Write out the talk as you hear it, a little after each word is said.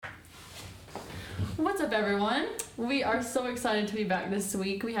What's up, everyone? We are so excited to be back this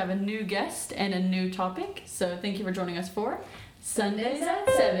week. We have a new guest and a new topic, so thank you for joining us for Sundays at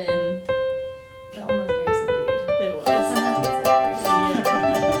 7. The almost grace indeed. It was.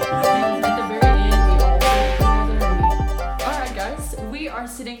 And at the very end, we all prayed together. Alright, guys, we are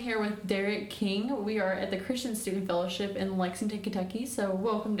sitting here with Derek King. We are at the Christian Student Fellowship in Lexington, Kentucky. So,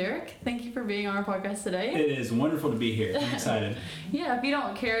 welcome, Derek. Thank you for being on our podcast today. It is wonderful to be here. I'm excited. Yeah, if you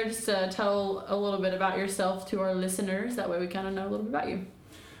don't care, just tell a little bit about yourself to our listeners. That way we kind of know a little bit about you.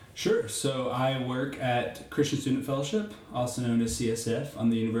 Sure. So I work at Christian Student Fellowship, also known as CSF, on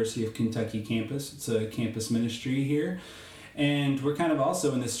the University of Kentucky campus. It's a campus ministry here. And we're kind of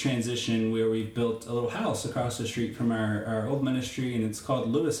also in this transition where we've built a little house across the street from our old ministry, and it's called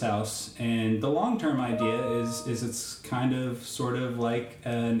Lewis House. And the long-term idea is it's kind of sort of like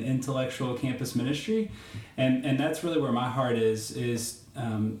an intellectual campus ministry. And that's really where my heart is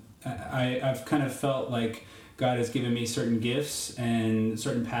I've kind of felt like God has given me certain gifts and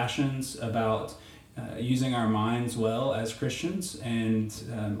certain passions about using our minds well as Christians, and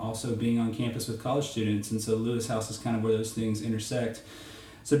also being on campus with college students. And so Lewis House is kind of where those things intersect.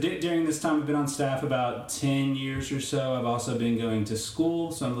 So during this time, I've been on staff about 10 years or so. I've also been going to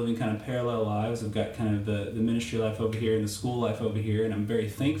school, so I'm living kind of parallel lives. I've got kind of the ministry life over here and the school life over here, and I'm very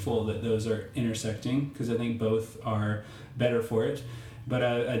thankful that those are intersecting because I think both are better for it. But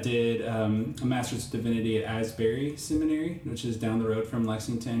I did a Master's of Divinity at Asbury Seminary, which is down the road from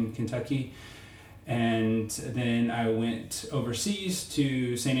Lexington, Kentucky. And then I went overseas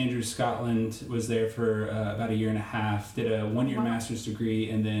to St. Andrews, Scotland, was there for about a year and a half, did a 1-year master's degree,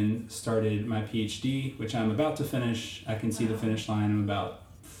 and then started my PhD, which I'm about to finish. I can see the finish line. I'm about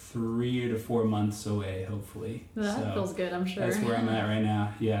 3 to 4 months away, hopefully. That feels good, I'm sure. That's where I'm at right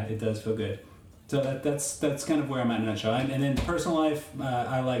now. Yeah, it does feel good. So that's kind of where I'm at in a nutshell. And then personal life,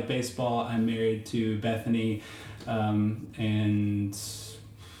 I like baseball. I'm married to Bethany, and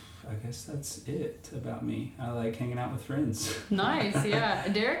I guess that's it about me. I like hanging out with friends. Nice, yeah.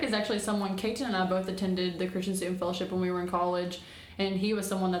 Derek is actually someone, Kaiten and I both attended the Christian Student Fellowship when we were in college. And he was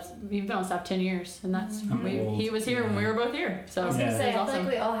someone he's been on staff 10 years, and he was here when we were both here. So I was gonna say, I awesome. feel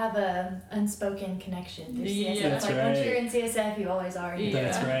like we all have a unspoken connection through CSF. Yeah, that's like right. Once you're in CSF, you always are.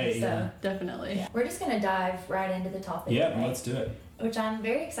 That's right. So definitely. yeah. We're just gonna dive right into the topic. Yeah, today, let's do it. Which I'm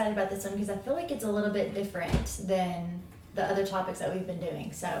very excited about this one because I feel like it's a little bit different than the other topics that we've been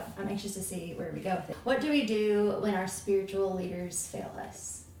doing. So I'm anxious to see where we go with it. What do we do when our spiritual leaders fail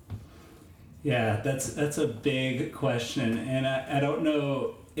us? Yeah, that's a big question, and I don't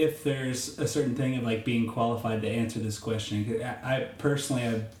know if there's a certain thing of like being qualified to answer this question. I personally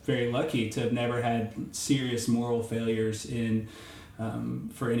am very lucky to have never had serious moral failures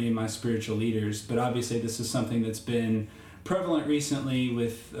for any of my spiritual leaders, but obviously this is something that's been prevalent recently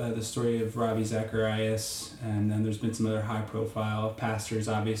with the story of Ravi Zacharias, and then there's been some other high-profile pastors,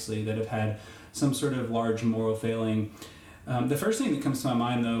 obviously, that have had some sort of large moral failing. The first thing that comes to my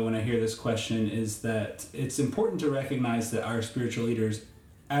mind, though, when I hear this question is that it's important to recognize that our spiritual leaders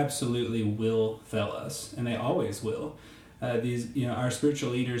absolutely will fail us, and they always will. Our spiritual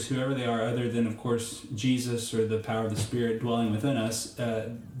leaders, whoever they are, other than, of course, Jesus or the power of the Spirit dwelling within us,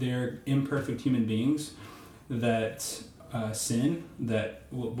 they're imperfect human beings that sin, that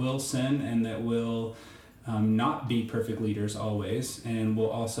will sin, and that will not be perfect leaders always, and will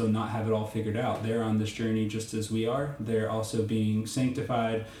also not have it all figured out. They're on this journey just as we are. They're also being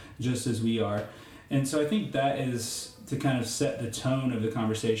sanctified just as we are. And so I think that is, to kind of set the tone of the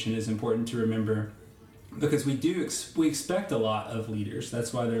conversation, is important to remember, because we expect a lot of leaders.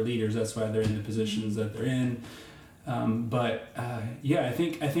 That's why they're leaders. That's why they're in the positions that they're in. I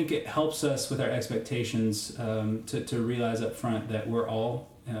think it helps us with our expectations to realize up front that we're all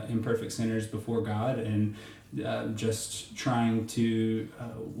imperfect sinners before God, and just trying to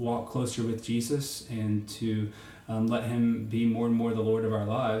walk closer with Jesus and to let him be more and more the Lord of our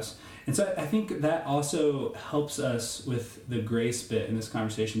lives. And so I think that also helps us with the grace bit in this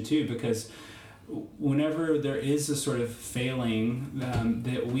conversation too, because whenever there is a sort of failing,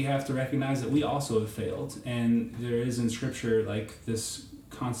 that we have to recognize that we also have failed. And there is in Scripture like this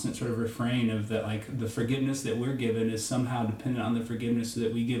constant sort of refrain of that, like the forgiveness that we're given is somehow dependent on the forgiveness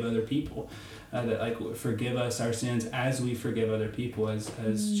that we give other people. That like forgive us our sins as we forgive other people, as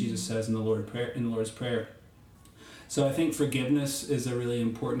Jesus says in the Lord's Prayer. So I think forgiveness is a really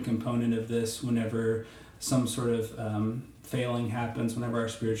important component of this whenever some sort of failing happens, whenever our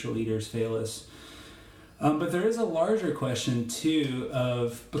spiritual leaders fail us. But there is a larger question too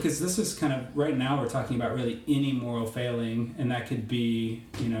because this is kind of, right now we're talking about really any moral failing, and that could be,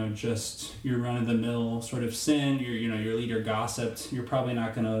 just your run-of-the-mill sort of sin, your leader gossiped. You're probably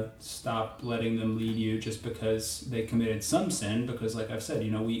not going to stop letting them lead you just because they committed some sin, because like I've said,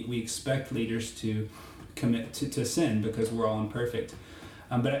 we expect leaders to commit to sin because we're all imperfect.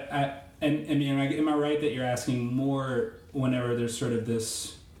 Am I right that you're asking more whenever there's sort of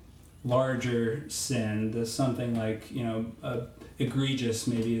this larger sin, there's something like, egregious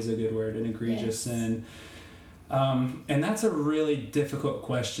maybe is a good word, an egregious sin. And that's a really difficult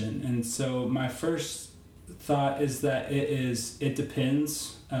question. And so my first thought is that it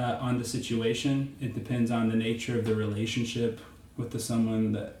depends on the situation. It depends on the nature of the relationship with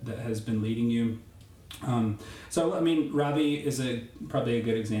someone that has been leading you. Ravi is probably a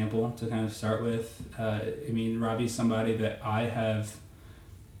good example to kind of start with. Ravi's somebody that I have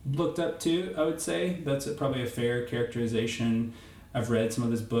looked up to, I would say. That's probably a fair characterization. I've read some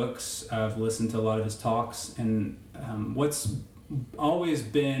of his books. I've listened to a lot of his talks. And what's always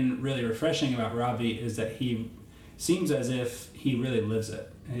been really refreshing about Ravi is that he seems as if he really lives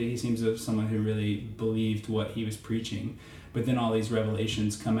it. He seems as someone who really believed what he was preaching. But then all these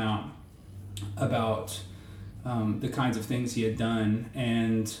revelations come out about the kinds of things he had done.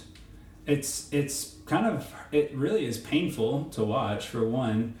 And it really is painful to watch, for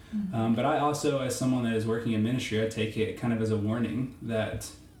one. Mm-hmm. But I also, as someone that is working in ministry, I take it kind of as a warning that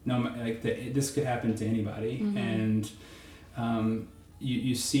this could happen to anybody. Mm-hmm. And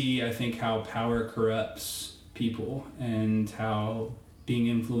you see, I think, how power corrupts people and how being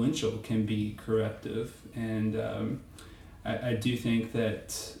influential can be corruptive. And I do think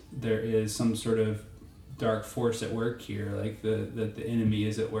that there is some sort of dark force at work here, like the enemy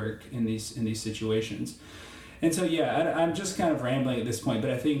is at work in these situations. And so I'm just kind of rambling at this point, but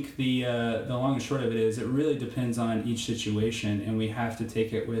I think the long and short of it is it really depends on each situation, and we have to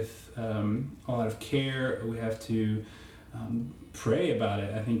take it with a lot of care. We have to pray about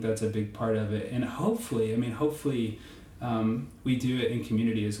it. I think that's a big part of it, and hopefully we do it in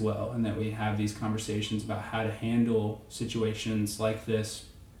community as well, and that we have these conversations about how to handle situations like this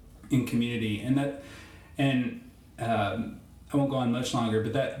in community. And I won't go on much longer,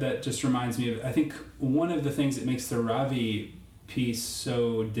 but that just reminds me of, I think one of the things that makes the Ravi piece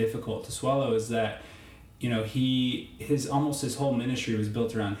so difficult to swallow is that, his whole ministry was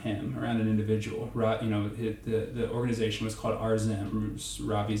built around him, around an individual. The organization was called RZIM,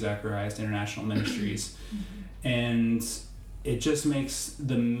 Ravi Zacharias International Ministries. Mm-hmm. And it just makes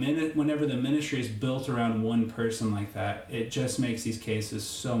whenever the ministry is built around one person like that, it just makes these cases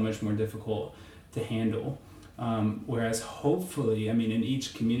so much more difficult to handle. Whereas hopefully, in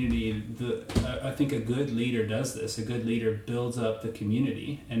each community, I think a good leader does this. A good leader builds up the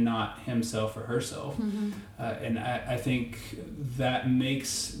community and not himself or herself. Mm-hmm. And I think that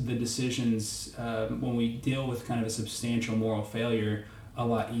makes the decisions when we deal with kind of a substantial moral failure a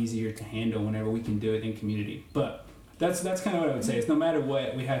lot easier to handle whenever we can do it in community. But that's kind of what I would say. It's no matter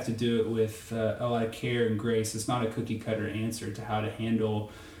what, we have to do it with a lot of care and grace. It's not a cookie cutter answer to how to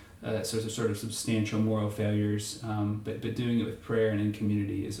handle sort of substantial moral failures, but doing it with prayer and in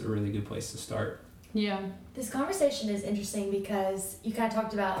community is a really good place to start. Yeah. This conversation is interesting because you kind of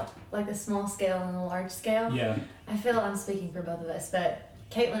talked about like the small scale and the large scale. Yeah. I feel I'm speaking for both of us, but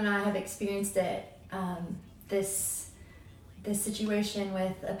Caitlin and I have experienced it, this situation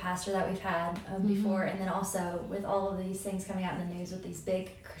with a pastor that we've had before, and then also with all of these things coming out in the news with these big,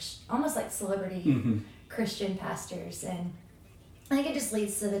 almost like celebrity mm-hmm. Christian pastors. And I think it just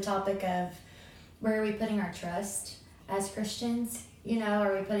leads to the topic of where are we putting our trust as Christians?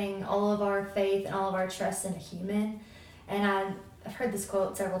 Are we putting all of our faith and all of our trust in a human? And I've heard this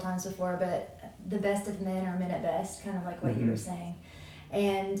quote several times before, but the best of men are men at best, kind of like what mm-hmm. you were saying.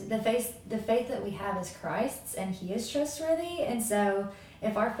 And the faith that we have is Christ's, and He is trustworthy. And so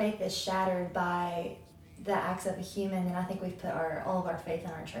if our faith is shattered by the acts of a human, then I think we've put all of our faith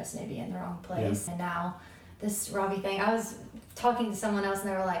and our trust maybe in the wrong place. Yeah. And now this Ravi thing, I was talking to someone else and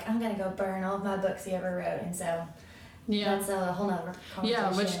they were like, I'm going to go burn all of my books he ever wrote. And so that's a whole nother conversation.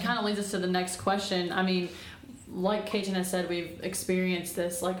 Yeah, which kind of leads us to the next question. Like Caitlin has said, we've experienced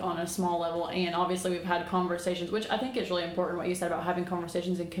this like on a small level, and obviously we've had conversations, which I think is really important what you said about having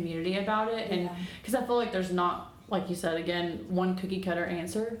conversations in community about it. And because I feel like there's not, like you said, again, one cookie cutter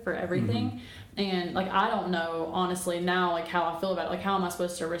answer for everything. Mm-hmm. And like, I don't know honestly now, like how I feel about it, like how am I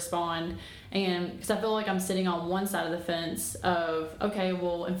supposed to respond? And because I feel like I'm sitting on one side of the fence of, okay,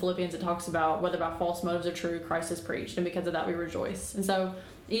 well, in Philippians it talks about whether by false motives or true, Christ is preached, and because of that we rejoice. And so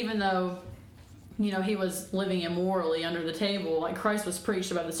even though he was living immorally under the table. Like, Christ was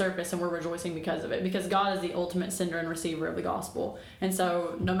preached above the surface, and we're rejoicing because of it. Because God is the ultimate sender and receiver of the gospel. And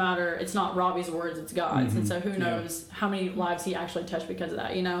so no matter, it's not Robbie's words, it's God's. Mm-hmm. And so who knows how many lives he actually touched because of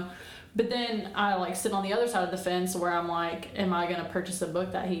that, But then I, like, sit on the other side of the fence where I'm like, am I going to purchase a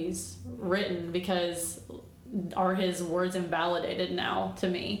book that he's written? Because are his words invalidated now to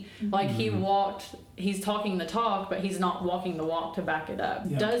me? Like, he's talking the talk, but he's not walking the walk to back it up.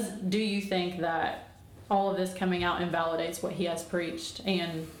 Yeah. Do you think that all of this coming out invalidates what he has preached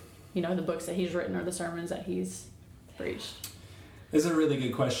and, the books that he's written or the sermons that he's preached? It's a really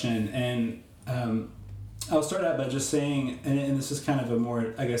good question. And I'll start out by just saying, and this is kind of a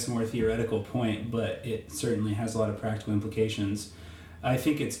more theoretical point, but it certainly has a lot of practical implications. I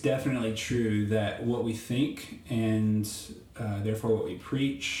think it's definitely true that what we think and therefore what we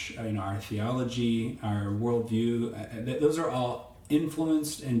preach, our theology, our worldview, those are all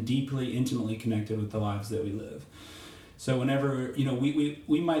influenced and deeply, intimately connected with the lives that we live. So whenever,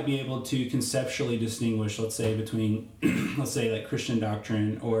 we might be able to conceptually distinguish, let's say, between, like Christian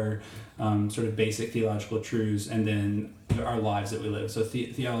doctrine or sort of basic theological truths and then our lives that we live. So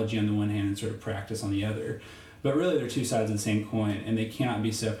theology on the one hand and sort of practice on the other. But really, they're two sides of the same coin, and they cannot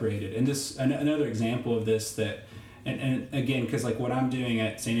be separated. And this another example of this that, and again, because like what I'm doing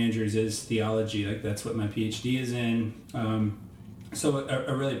at St. Andrews is theology, like that's what my PhD is in. So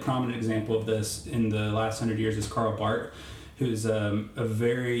a really prominent example of this in the last 100 years is Karl Barth, who's a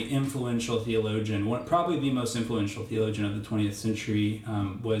very influential theologian, probably the most influential theologian of the 20th century,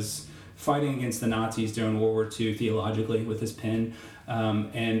 was fighting against the Nazis during World War II theologically with his pen.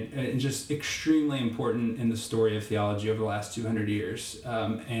 And just extremely important in the story of theology over the last 200 years.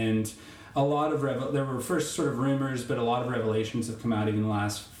 And a lot of there were first sort of rumors, but a lot of revelations have come out even in the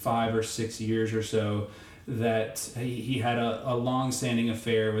last 5 or 6 years or so that he had a long-standing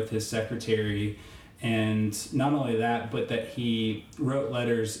affair with his secretary. And not only that, but that he wrote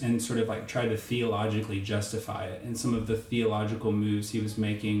letters and sort of like tried to theologically justify it. And some of the theological moves he was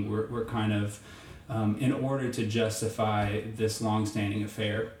making were kind of in order to justify this long-standing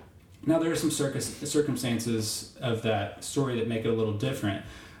affair. Now, there are some circumstances of that story that make it a little different,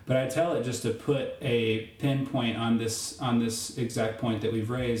 but I tell it just to put a pinpoint on this exact point that we've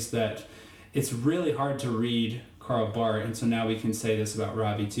raised, that it's really hard to read Karl Barth, and so now we can say this about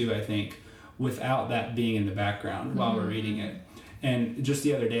Ravi too, I think, without that being in the background while we're reading it. And just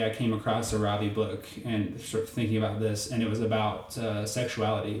the other day, I came across a Ravi book and sort of thinking about this, and it was about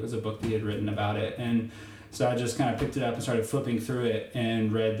sexuality. It was a book that he had written about it. And so I just kind of picked it up and started flipping through it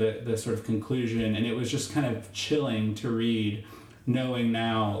and read the sort of conclusion. And it was just kind of chilling to read, knowing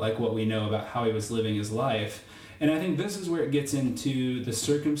now like what we know about how he was living his life. And I think this is where it gets into the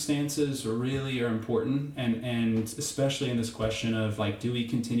circumstances really are important. And especially in this question of like, do we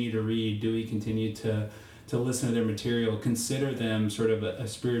continue to read? Do we continue to listen to their material, consider them sort of a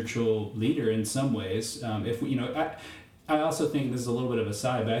spiritual leader in some ways. If we, I also think this is a little bit of a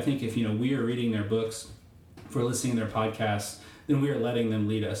side, but I think if we are reading their books, if we're listening to their podcasts, then we are letting them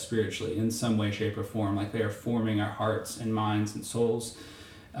lead us spiritually in some way, shape, or form. Like they are forming our hearts and minds and souls.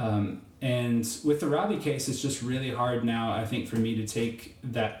 And with the Ravi case, it's just really hard now, I think, for me to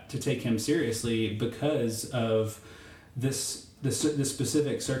take him seriously because of the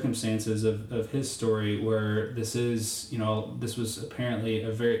specific circumstances of his story, where this was apparently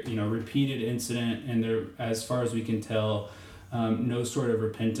a very repeated incident, and there, as far as we can tell, no sort of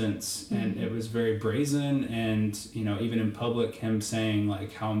repentance, and it was very brazen, and even in public, him saying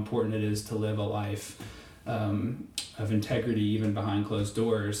like how important it is to live a life of integrity even behind closed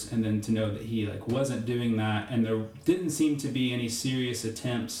doors, and then to know that he like wasn't doing that, and there didn't seem to be any serious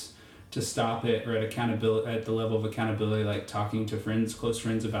attempts to stop it, or at the level of accountability, like talking to close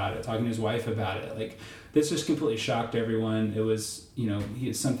friends about it, talking to his wife about it. Like this just completely shocked everyone. It was,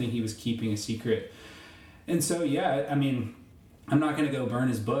 something he was keeping a secret. And so, yeah, I mean, I'm not going to go burn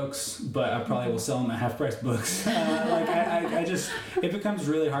his books, but I probably will sell him at half-price books. It becomes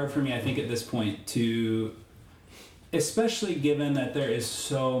really hard for me, I think, at this point to, especially given that there is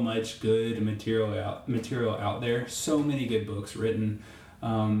so much good material out there, so many good books written,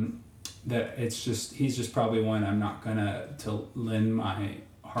 that he's just probably one I'm not gonna to lend my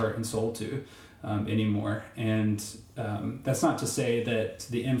heart and soul to anymore. And that's not to say that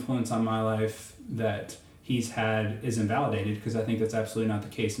the influence on my life that he's had is invalidated, because I think that's absolutely not the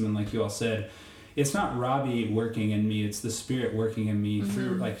case. I mean, like you all said, it's not Ravi working in me, it's the Spirit working in me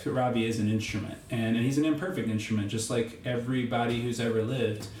through, like, Ravi is an instrument, and he's an imperfect instrument, just like everybody who's ever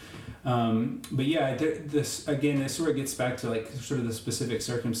lived. But yeah, this sort of gets back to like sort of the specific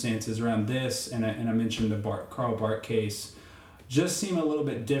circumstances around this, and I mentioned the Karl Barth case. just seem a little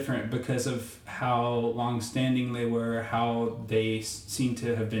bit different because of how long-standing they were, how they seem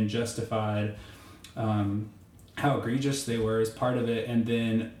to have been justified, how egregious they were as part of it, and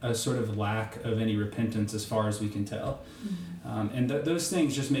then a sort of lack of any repentance as far as we can tell. And those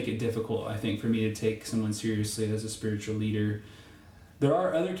things just make it difficult, I think, for me to take someone seriously as a spiritual leader. There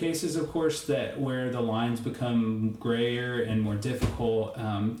are other cases, of course, where the lines become grayer and more difficult,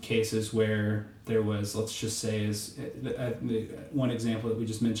 cases where there was, let's just say, one example that we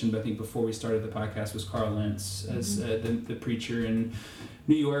just mentioned, I think before we started the podcast, was Carl Lentz, as the preacher in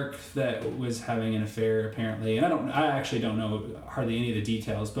New York that was having an affair, apparently. And I actually don't know hardly any of the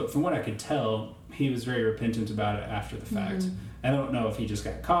details, but from what I could tell, he was very repentant about it after the fact. I don't know if he just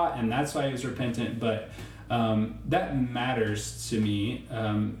got caught and that's why he was repentant, but that matters to me.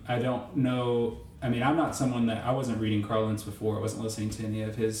 I don't know. I mean, I'm not someone I wasn't reading Carl Lentz before. I wasn't listening to any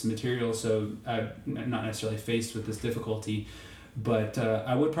of his material, so I'm not necessarily faced with this difficulty. But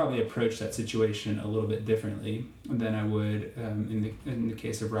I would probably approach that situation a little bit differently than I would in the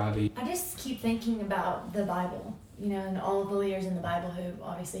case of Ravi. I just keep thinking about the Bible, and all of the leaders in the Bible who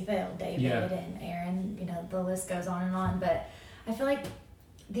obviously failed, David and Aaron, the list goes on and on. But I feel like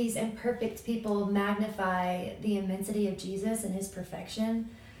these imperfect people magnify the immensity of Jesus and his perfection.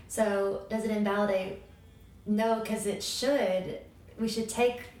 So does it invalidate? No, because it should. We should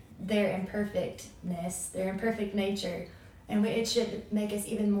take their imperfectness, their imperfect nature, and it should make us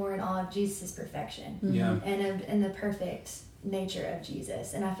even more in awe of Jesus' perfection and the perfect nature of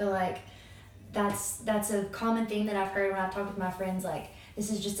Jesus. And I feel like that's a common theme that I've heard when I've talked with my friends. Like,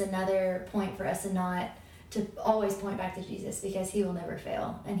 this is just another point for us to always point back to Jesus, because he will never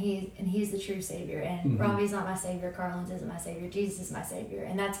fail, and he's the true Savior. And Ravi's not my Savior, Carl Lentz isn't my Savior, Jesus is my Savior.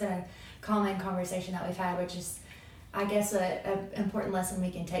 And that's been a common conversation that we've had, which is, I guess, an important lesson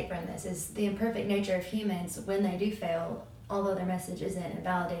we can take from this is the imperfect nature of humans. When they do fail, although their message isn't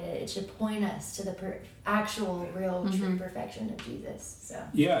invalidated, it should point us to the actual, real, true perfection of Jesus. So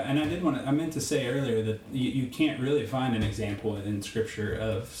yeah, and I meant to say earlier that you can't really find an example in Scripture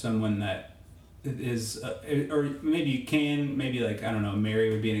of someone that is, or maybe you can, maybe like, I don't know,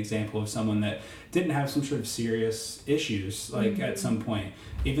 Mary would be an example of someone that didn't have some sort of serious issues, like at some point.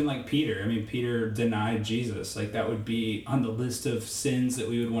 Even like Peter. I mean, Peter denied Jesus. Like, that would be on the list of sins that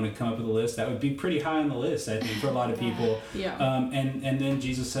we would want to come up with a list. That would be pretty high on the list, I think, for a lot of people. And then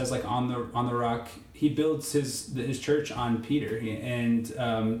Jesus says, like, on the rock, he builds his church on Peter. And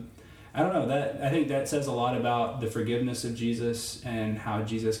I don't know, I think that says a lot about the forgiveness of Jesus and how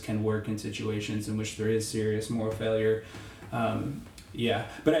Jesus can work in situations in which there is serious moral failure.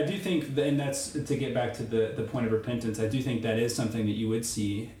 But I do think, and that's to get back to the point of repentance, I do think that is something that you would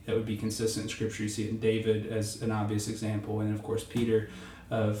see that would be consistent in Scripture. You see it in David as an obvious example, and of course Peter,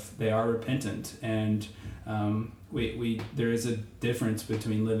 they are repentant. And there is a difference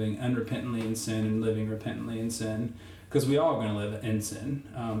between living unrepentantly in sin and living repentantly in sin, because we all are going to live in sin,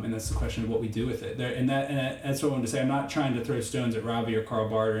 and that's the question of what we do with it. And that's what I wanted to say. I'm not trying to throw stones at Ravi or Karl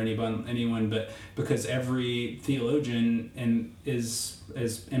Barth or anyone, but because every theologian is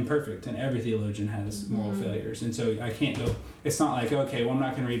imperfect, and every theologian has moral failures, and so I can't go. It's not like, okay, well, I'm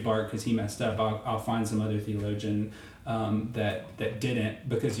not going to read Barth because he messed up. I'll find some other theologian that didn't,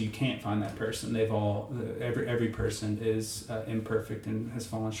 because you can't find that person. Every person is imperfect and has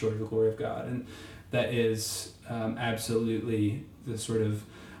fallen short of the glory of God, and that is absolutely the sort of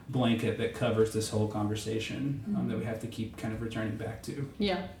blanket that covers this whole conversation that we have to keep kind of returning back to.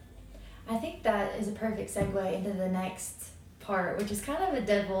 Yeah. I think that is a perfect segue into the next part, which is kind of a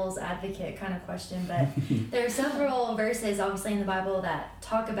devil's advocate kind of question, but there are several verses obviously in the Bible that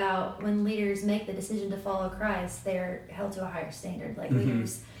talk about when leaders make the decision to follow Christ, they're held to a higher standard. Like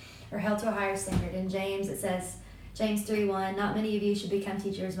leaders are held to a higher standard. In James it says, James 3:1, not many of you should become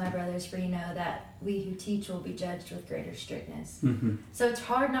teachers, my brothers, for you know that we who teach will be judged with greater strictness. So it's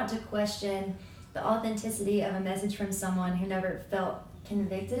hard not to question the authenticity of a message from someone who never felt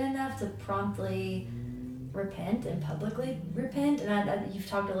convicted enough to promptly repent and publicly repent. And you've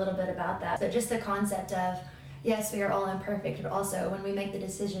talked a little bit about that. So just the concept of, yes, we are all imperfect, but also when we make the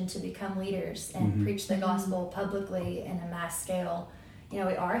decision to become leaders and preach the gospel publicly in a mass scale, we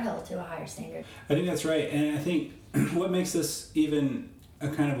are held to a higher standard. I think that's right. And I think what makes this even a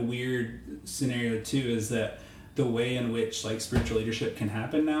kind of weird scenario too is that the way in which like spiritual leadership can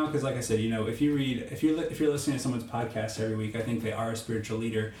happen now, because like I said, if you're listening to someone's podcast every week, I think they are a spiritual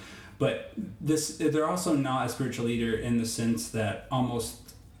leader. But they're also not a spiritual leader in the sense that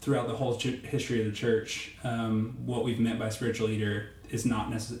almost throughout the whole history of the church, what we've meant by spiritual leader is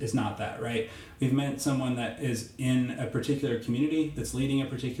not that, right? We've met someone that is in a particular community, that's leading a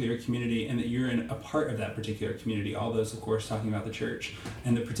particular community, and that you're in a part of that particular community. All those, of course, talking about the church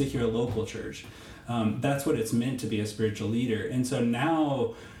and the particular local church. That's what it's meant to be, a spiritual leader. And so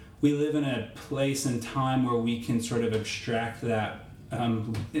now we live in a place and time where we can sort of abstract that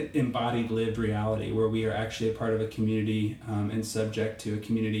embodied, lived reality, where we are actually a part of a community and subject to a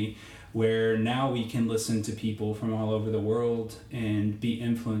community, where now we can listen to people from all over the world and be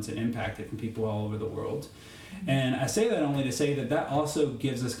influenced and impacted from people all over the world. And I say that only to say that also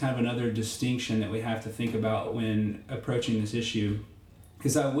gives us kind of another distinction that we have to think about when approaching this issue,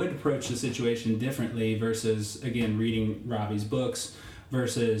 because I would approach the situation differently versus, again, reading Ravi's books,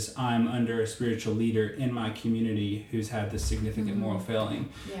 versus I'm under a spiritual leader in my community who's had this significant moral failing.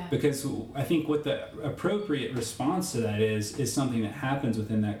 Yeah. Because I think what the appropriate response to that is something that happens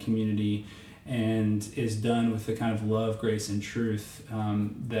within that community and is done with the kind of love, grace, and truth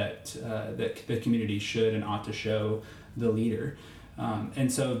that the community should and ought to show the leader.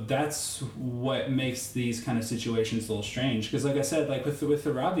 And so that's what makes these kind of situations a little strange. Because, like I said, like with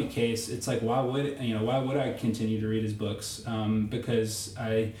the Ravi case, it's like why would I continue to read his books? Because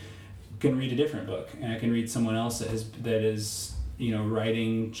I can read a different book, and I can read someone else that is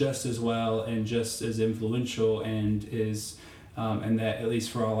writing just as well and just as influential, and is and that, at least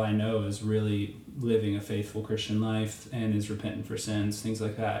for all I know, is really living a faithful Christian life and is repentant for sins, things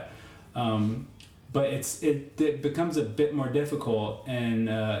like that. But it becomes a bit more difficult, and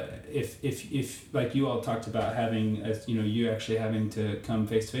if like you all talked about having, you actually having to come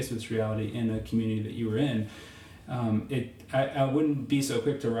face to face with this reality in a community that you were in, I wouldn't be so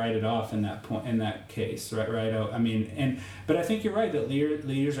quick to write it off in that case, right? But I think you're right that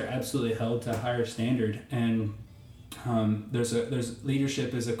leaders are absolutely held to a higher standard, and there's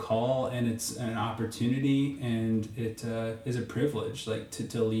leadership is a call, and it's an opportunity, and it is a privilege, like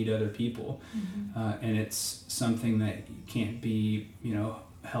to lead other people, and it's something that can't be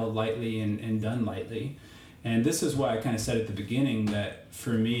held lightly and done lightly. And this is why I kind of said at the beginning that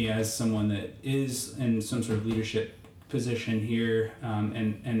for me, as someone that is in some sort of leadership position here,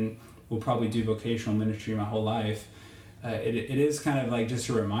 and will probably do vocational ministry my whole life, it is kind of like just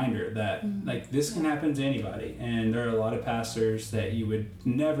a reminder that like this can happen to anybody, and there are a lot of pastors that you would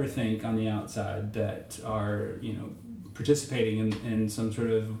never think on the outside that are participating in some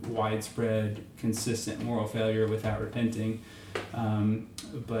sort of widespread, consistent moral failure without repenting.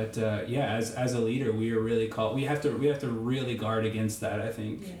 But as a leader, we are really called. We have to really guard against that, I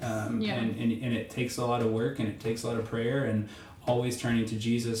think. Yes. And it takes a lot of work, and it takes a lot of prayer, and always turning to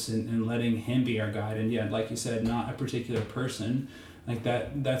Jesus and letting him be our guide. And like you said, not a particular person like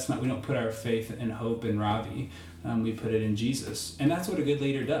that. That's not, we don't put our faith and hope in Ravi. We put it in Jesus. And that's what a good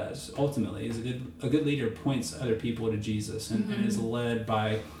leader does, ultimately. Is a good leader points other people to Jesus and is led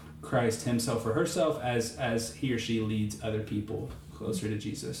by Christ himself or herself as he or she leads other people closer to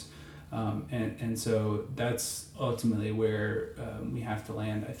Jesus. And so that's ultimately where we have to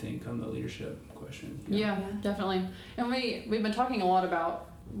land, I think, on the leadership question. Yeah, definitely. And we've been talking a lot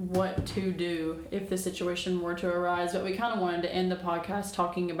about what to do if the situation were to arise, but we kind of wanted to end the podcast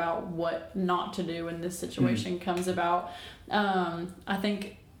talking about what not to do when this situation comes about. I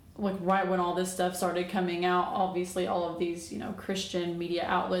think like right when all this stuff started coming out, obviously all of these, Christian media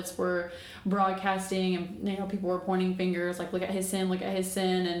outlets were broadcasting, and, people were pointing fingers, like, look at his sin.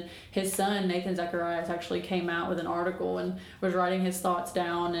 And his son, Nathan Zacharias, actually came out with an article and was writing his thoughts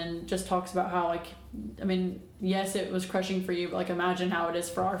down, and just talks about how, yes, it was crushing for you, but imagine how it is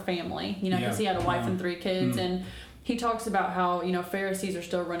for our family, because he had a wife and 3 kids, and he talks about how, Pharisees are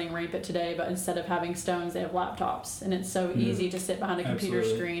still running rampant today, but instead of having stones, they have laptops. And it's so easy to sit behind a computer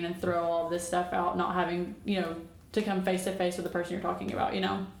screen and throw all of this stuff out, not having, to come face to face with the person you're talking about,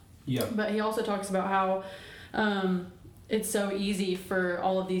 Yeah. But he also talks about how it's so easy for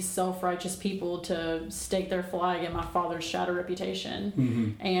all of these self-righteous people to stake their flag in my father's shadow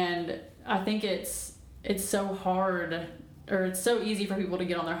reputation. And I think it's so hard, or it's so easy for people to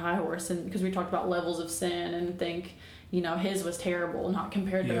get on their high horse, and because we talked about levels of sin and think, his was terrible, not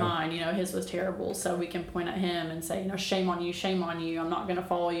compared to mine, his was terrible, so we can point at him and say, shame on you, I'm not going to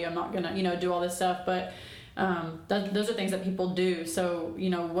follow you, I'm not going to, do all this stuff. But those are things that people do. So,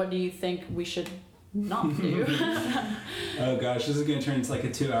 what do you think we should not do? Oh gosh, this is going to turn into like a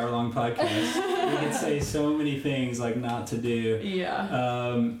 2-hour-long podcast. We could say so many things like not to do.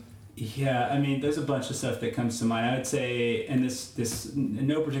 Yeah, there's a bunch of stuff that comes to mind. I would say, and this in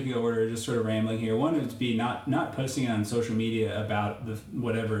no particular order, just sort of rambling here. One would be not posting on social media about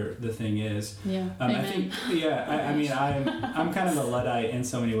whatever the thing is. Yeah. I think. Yeah. I'm kind of a Luddite in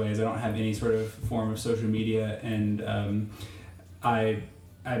so many ways. I don't have any sort of form of social media, and I've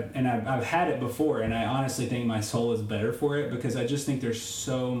had it before, and I honestly think my soul is better for it, because I just think there's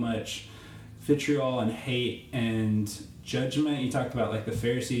so much vitriol and hate and judgment. You talked about like the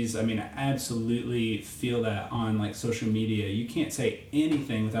Pharisees. I mean, I absolutely feel that on like social media. You can't say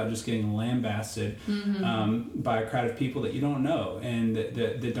anything without just getting lambasted by a crowd of people that you don't know and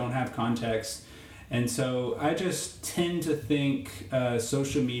that don't have context. And so I just tend to think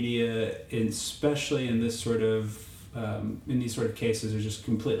social media, especially in this sort of in these sort of cases, are just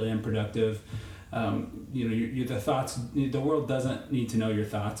completely unproductive. The thoughts. The world doesn't need to know your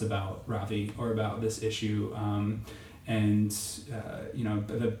thoughts about Ravi or about this issue. The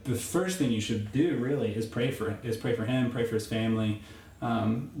first thing you should do really is pray for him, pray for his family.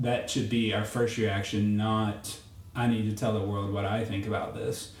 That should be our first reaction, not I need to tell the world what I think about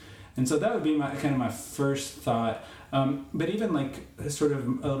this. And so that would be my first thought. But even like sort of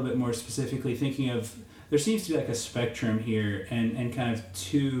a little bit more specifically thinking of, there seems to be like a spectrum here and kind of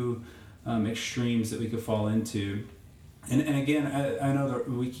two extremes that we could fall into. And again, I know that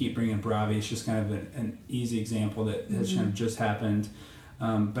we keep bringing up Ravi. It's just kind of an easy example that has kind of just happened.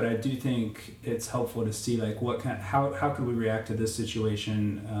 But I do think it's helpful to see like how could we react to this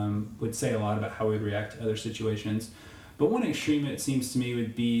situation. Would say a lot about how we'd react to other situations. But one extreme, it seems to me,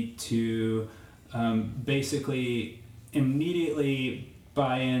 would be to basically immediately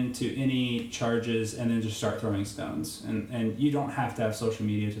buy into any charges and then just start throwing stones. And you don't have to have social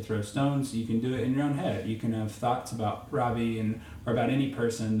media to throw stones. You can do it in your own head. You can have thoughts about Ravi or about any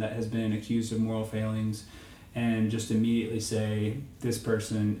person that has been accused of moral failings and just immediately say, this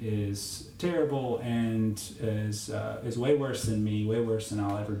person is terrible and is way worse than me, way worse than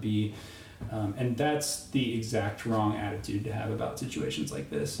I'll ever be. And that's the exact wrong attitude to have about situations like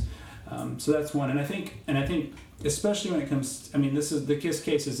this. So that's one. And I think especially when it comes, this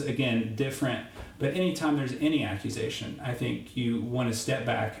case is again different, but anytime there's any accusation, I think you want to step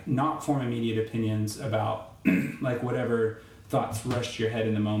back, not form immediate opinions about like whatever thoughts rush to your head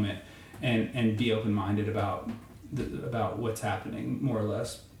in the moment, and be open-minded about what's happening, more or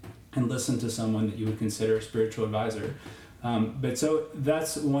less, and listen to someone that you would consider a spiritual advisor. But so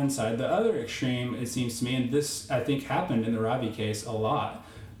that's one side. The other extreme, it seems to me, and this I think happened in the Ravi case a lot,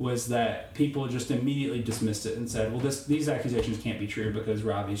 was that people just immediately dismissed it and said, well, these accusations can't be true because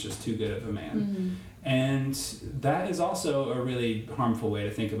Ravi's just too good of a man. Mm-hmm. And that is also a really harmful way to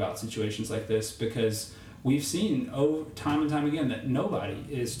think about situations like this, because we've seen time and time again that nobody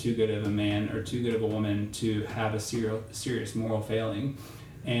is too good of a man or too good of a woman to have a serious moral failing.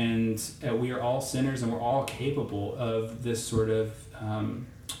 And we are all sinners, and we're all capable of this sort of,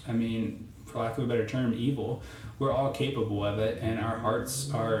 for lack of a better term, evil. We're all capable of it, and our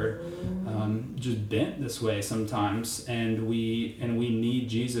hearts are just bent this way sometimes, and we need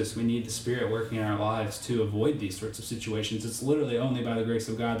Jesus. We need the Spirit working in our lives to avoid these sorts of situations. It's literally only by the grace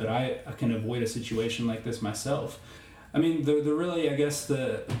of God that I can avoid a situation like this myself. I mean, the really, I guess,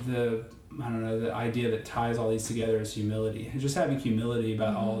 the idea that ties all these together is humility. And just having humility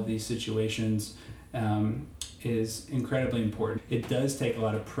about all of these situations is incredibly important. It does take a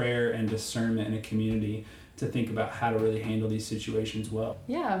lot of prayer and discernment in a community to think about how to really handle these situations well.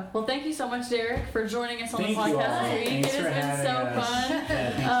 Yeah. Well, thank you so much, Derek, for joining us on the podcast this week. Thanks it has been so fun.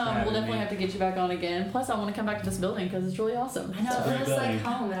 Yeah, we'll definitely have to get you back on again. Plus, I want to come back to this building because it's really awesome. I know, it feels like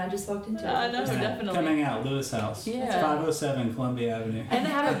home, and I just walked into it. I know, definitely. Coming out, Lewis House. Yeah. It's 507 Columbia Avenue. And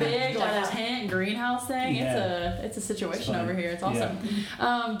they have a big tent greenhouse thing. Yeah. It's a situation over here. It's awesome.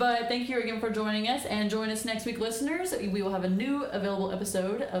 Yeah. But thank you again for joining us, and join us next week, listeners. We will have a new available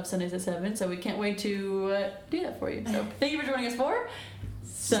episode of Sundays at 7, so we can't wait to do that for you. So thank you for joining us for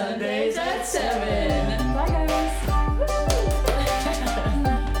Sundays at 7. Bye, guys. Woo!